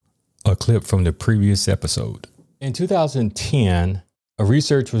clip from the previous episode. In 2010, a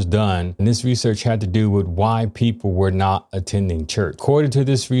research was done, and this research had to do with why people were not attending church. According to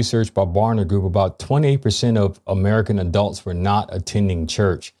this research by Barna Group, about 28% of American adults were not attending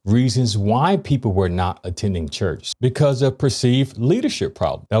church. Reasons why people were not attending church: because of perceived leadership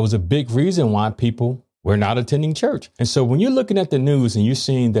problems. That was a big reason why people were not attending church. And so when you're looking at the news and you're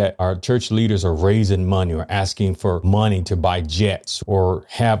seeing that our church leaders are raising money or asking for money to buy jets or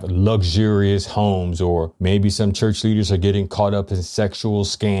have luxurious homes, or maybe some church leaders are getting caught up in sexual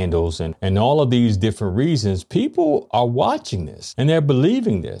scandals and all of these different reasons, people are watching this and they're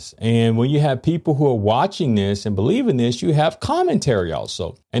believing this. And when you have people who are watching this and believing this, you have commentary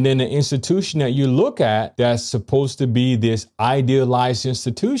also. And then the institution that you look at that's supposed to be this idealized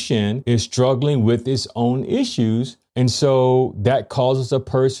institution is struggling with its own issues. And so that causes a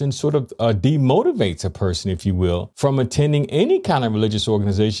person sort of demotivates a person, if you will, from attending any kind of religious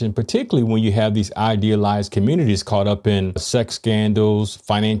organization, particularly when you have these idealized communities caught up in sex scandals,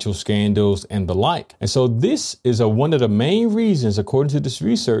 financial scandals, and the like. And so this is one of the main reasons, according to this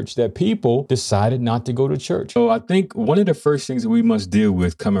research, that people decided not to go to church. So I think one of the first things that we must deal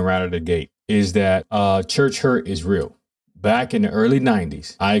with coming right out of the gate is that church hurt is real. Back in the early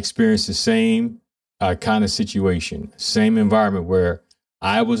 90s, I experienced the same kind of situation, same environment where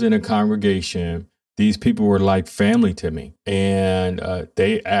I was in a congregation. These people were like family to me, and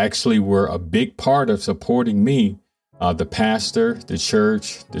they actually were a big part of supporting me. The pastor, the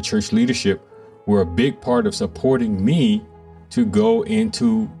church leadership were a big part of supporting me to go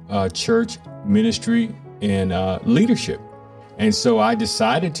into church ministry and leadership. And so I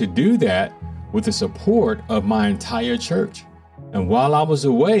decided to do that with the support of my entire church. And while I was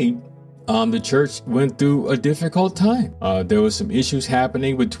away, the church went through a difficult time. There was some issues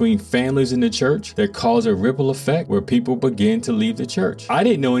happening between families in the church that caused a ripple effect where people began to leave the church. I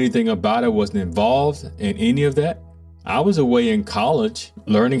didn't know anything about it, wasn't involved in any of that. I was away in college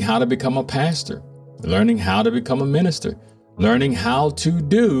learning how to become a pastor, learning how to become a minister, learning how to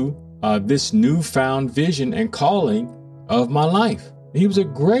do this newfound vision and calling of my life. He was a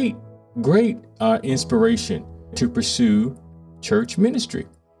great inspiration to pursue church ministry.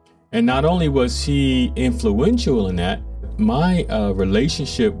 And not only was he influential in that, my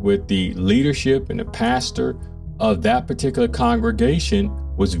relationship with the leadership and the pastor of that particular congregation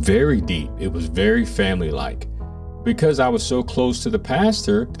was very deep. It was very family-like. Because I was so close to the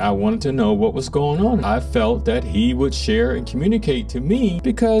pastor, I wanted to know what was going on. I felt that he would share and communicate to me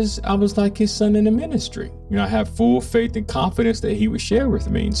because I was like his son in the ministry. I have full faith and confidence that he would share with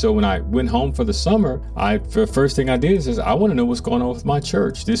me. And so when I went home for the summer, the first thing I did is I want to know what's going on with my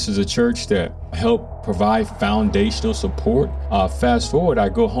church. This is a church that helped provide foundational support. Fast forward, I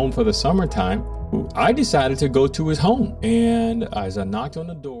go home for the summertime. I decided to go to his home. And as I knocked on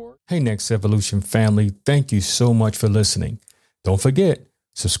the door, hey, Next Evolution family, thank you so much for listening. Don't forget,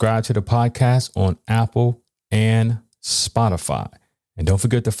 subscribe to the podcast on Apple and Spotify. And don't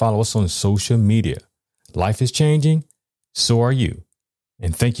forget to follow us on social media. Life is changing, so are you.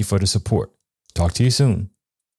 And thank you for the support. Talk to you soon.